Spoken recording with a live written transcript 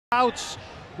outs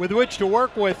with which to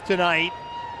work with tonight.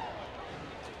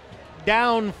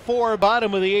 Down 4,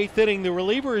 bottom of the 8th inning. The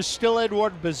reliever is still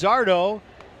Eduard Bazardo.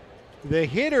 The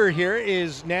hitter here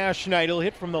is Nash Knight. He'll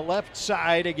hit from the left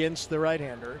side against the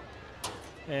right-hander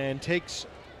and takes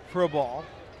for a ball.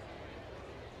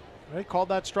 All right, called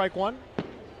that strike one.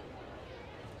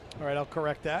 All right, I'll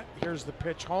correct that. Here's the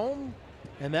pitch home,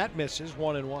 and that misses.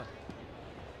 1-1.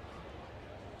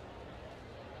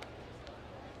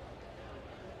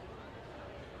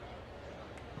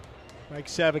 Mike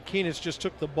Savakinis just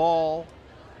took the ball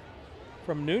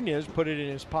from Nunez, put it in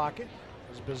his pocket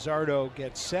as Bazardo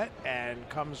gets set and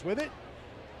comes with it.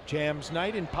 Jams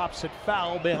Knight and pops it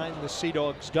foul behind the Sea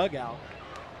Dogs dugout.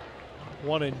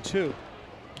 1-2.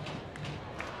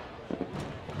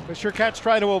 Fisher Cats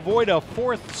trying to avoid a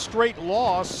 4th straight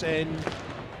loss and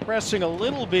pressing a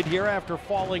little bit here after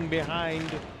falling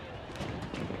behind.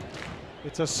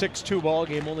 It's a 6-2 ball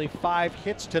game. Only 5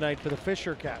 hits tonight for the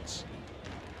Fisher Cats.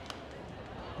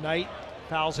 Knight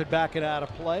fouls it back and out of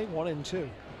play. 1-2.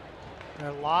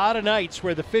 A lot of nights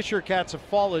where the Fisher Cats have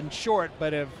fallen short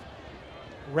but have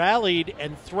rallied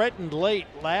and threatened late.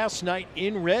 Last night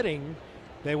in Reading,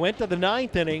 they went to the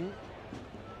 9th inning,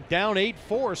 down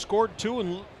 8-4, scored 2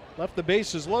 and left the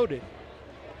bases loaded.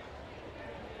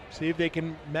 See if they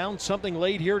can mount something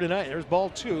late here tonight. There's ball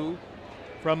 2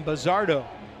 from Bazardo.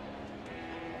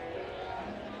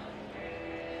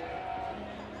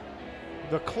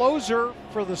 The closer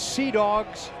for the Sea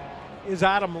Dogs is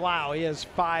Adam Lau. He has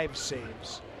 5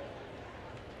 saves.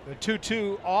 The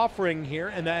 2-2 offering here,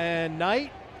 and then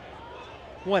Knight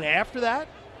went after that.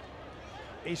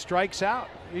 He strikes out.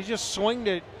 He just swung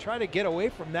to try to get away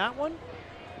from that one.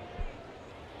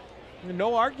 And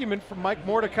no argument from Mike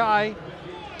Mordecai.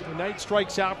 The Knight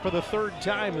strikes out for the 3rd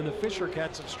time, and the Fisher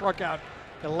Cats have struck out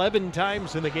 11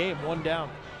 times in the game, 1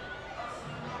 down.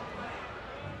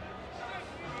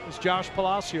 It's Josh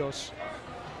Palacios.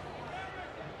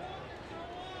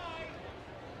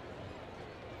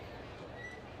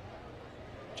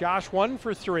 Josh 1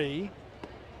 for 3,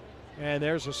 and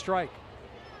there's a strike.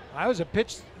 That was a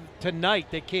pitch tonight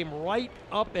that came right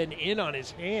up and in on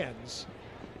his hands.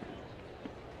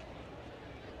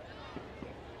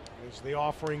 As the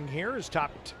offering here is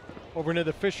topped over into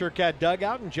the Fisher Cat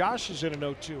dugout, and Josh is in a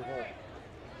 0-2 hole.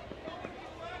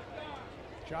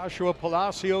 Joshua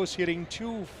Palacios hitting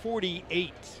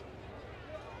 .248.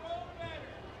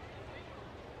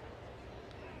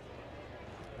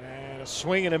 And a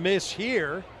swing and a miss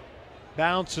here.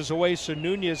 Bounces away, so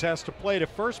Nunez has to play to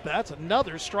first, but that's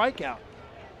another strikeout.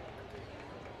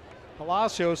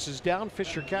 Palacios is down.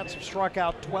 Fisher Cats have struck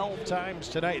out 12 times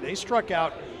tonight. They struck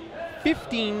out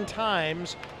 15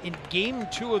 times in game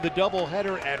 2 of the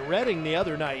doubleheader at Reading the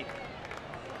other night.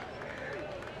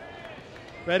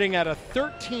 Reading had a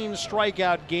 13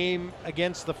 strikeout game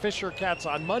against the Fisher Cats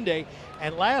on Monday,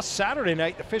 and last Saturday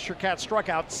night the Fisher Cats struck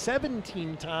out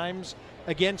 17 times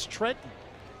against Trenton.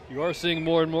 You are seeing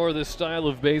more and more of this style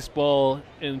of baseball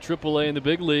in AAA and the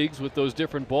big leagues with those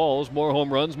different balls. More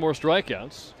home runs, more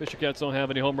strikeouts. Fisher Cats don't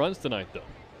have any home runs tonight, though.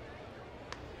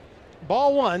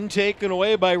 Ball 1 taken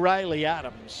away by Riley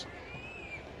Adams.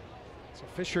 It's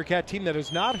a Fisher Cat team that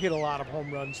has not hit a lot of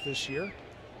home runs this year.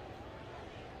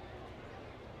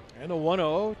 And a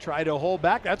 1-0, try to hold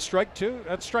back. That's strike 2.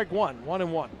 That's strike 1.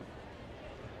 1-1.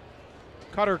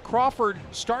 Cutter Crawford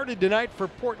started tonight for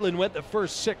Portland, went the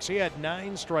first 6. He had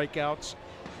 9 strikeouts.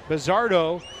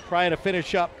 Bazardo trying to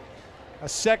finish up a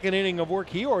 2nd inning of work.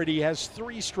 He already has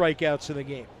 3 strikeouts in the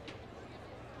game.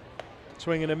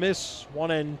 Swing and a miss,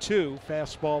 1-2,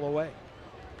 fastball away.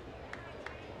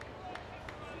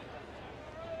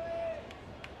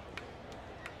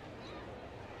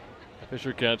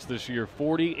 Fisher Cats this year,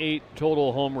 48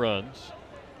 total home runs.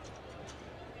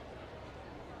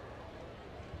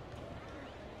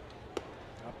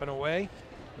 Up and away.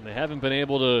 And they haven't been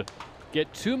able to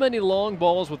get too many long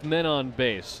balls with men on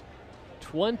base.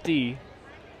 20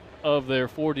 of their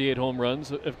 48 home runs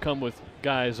have come with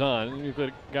guys on. You've got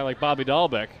a guy like Bobby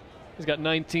Dahlbeck. He's got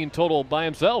 19 total by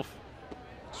himself.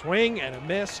 Swing and a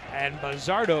miss, and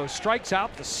Bazardo strikes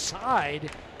out the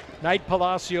side. Knight,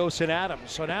 Palacios, and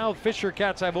Adams. So now Fisher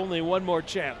Cats have only 1 more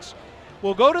chance.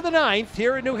 We'll go to the 9th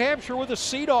here in New Hampshire with the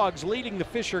Sea Dogs leading the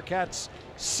Fisher Cats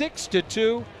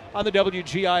 6-2 on the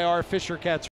WGIR Fisher Cats